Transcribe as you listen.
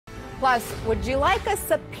Plus, would you like a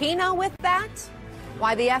subpoena with that?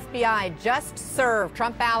 Why the FBI just served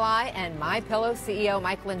Trump ally and MyPillow CEO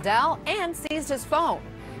Mike Lindell and seized his phone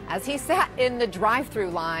as he sat in the drive-thru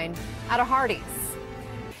line at a Hardee's.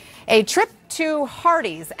 A trip to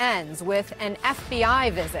Hardee's ends with an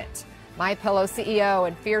FBI visit. MyPillow CEO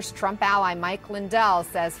and fierce Trump ally Mike Lindell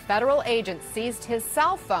says federal agents seized his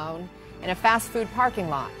cell phone in a fast food parking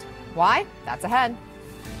lot. Why? That's ahead.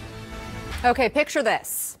 Okay, picture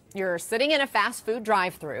this. You're sitting in a fast food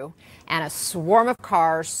drive-thru and a swarm of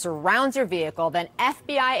cars surrounds your vehicle. Then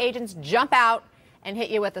FBI agents jump out and hit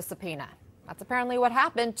you with a subpoena. That's apparently what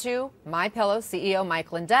happened to MyPillow CEO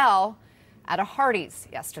Mike Lindell at a Hardee's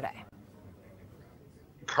yesterday.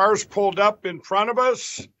 Cars pulled up in front of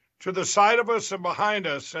us, to the side of us, and behind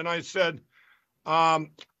us. And I said,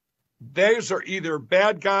 these are either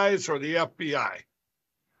bad guys or the FBI.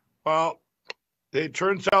 Well, it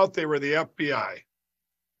turns out they were the FBI.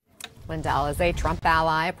 Lindell is a Trump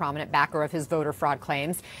ally, a prominent backer of his voter fraud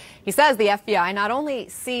claims. He says the FBI not only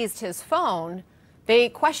seized his phone, they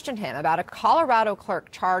questioned him about a Colorado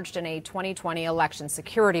clerk charged in a 2020 election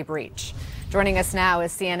security breach. Joining us now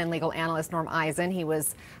is CNN legal analyst Norm Eisen. He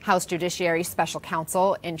was House Judiciary Special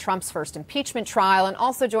Counsel in Trump's first impeachment trial. And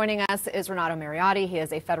also joining us is Renato Mariotti. He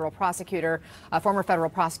is a federal prosecutor, a former federal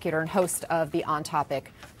prosecutor and host of the On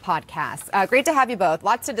Topic podcast. Great to have you both.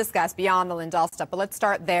 Lots to discuss beyond the Lindell stuff, but let's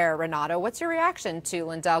start there. Renato, what's your reaction to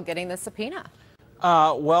Lindell getting the subpoena?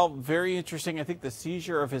 Well, very interesting. I think the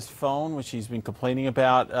seizure of his phone, which he's been complaining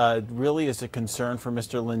about, really is a concern for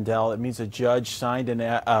Mr. Lindell. It means a judge signed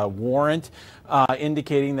a warrant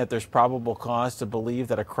indicating that there's probable cause to believe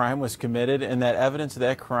that a crime was committed and that evidence of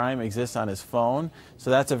that crime exists on his phone.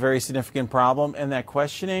 So that's a very significant problem. And that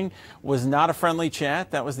questioning was not a friendly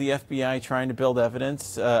chat. That was the FBI trying to build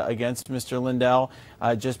evidence against Mr. Lindell.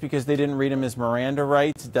 Just because they didn't read him his Miranda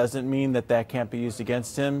rights doesn't mean that that can't be used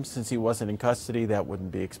against him. Since he wasn't in custody, that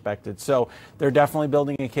wouldn't be expected. So they're definitely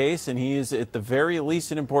building a case, and he is at the very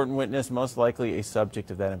least an important witness, most likely a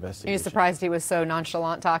subject of that investigation. Are you surprised he was so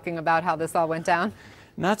nonchalant talking about how this all went down?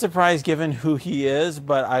 Not surprised given who he is,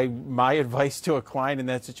 but my advice to a client in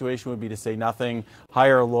that situation would be to say nothing,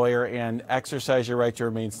 hire a lawyer, and exercise your right to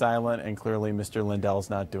remain silent, and clearly Mr. Lindell's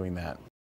not doing that.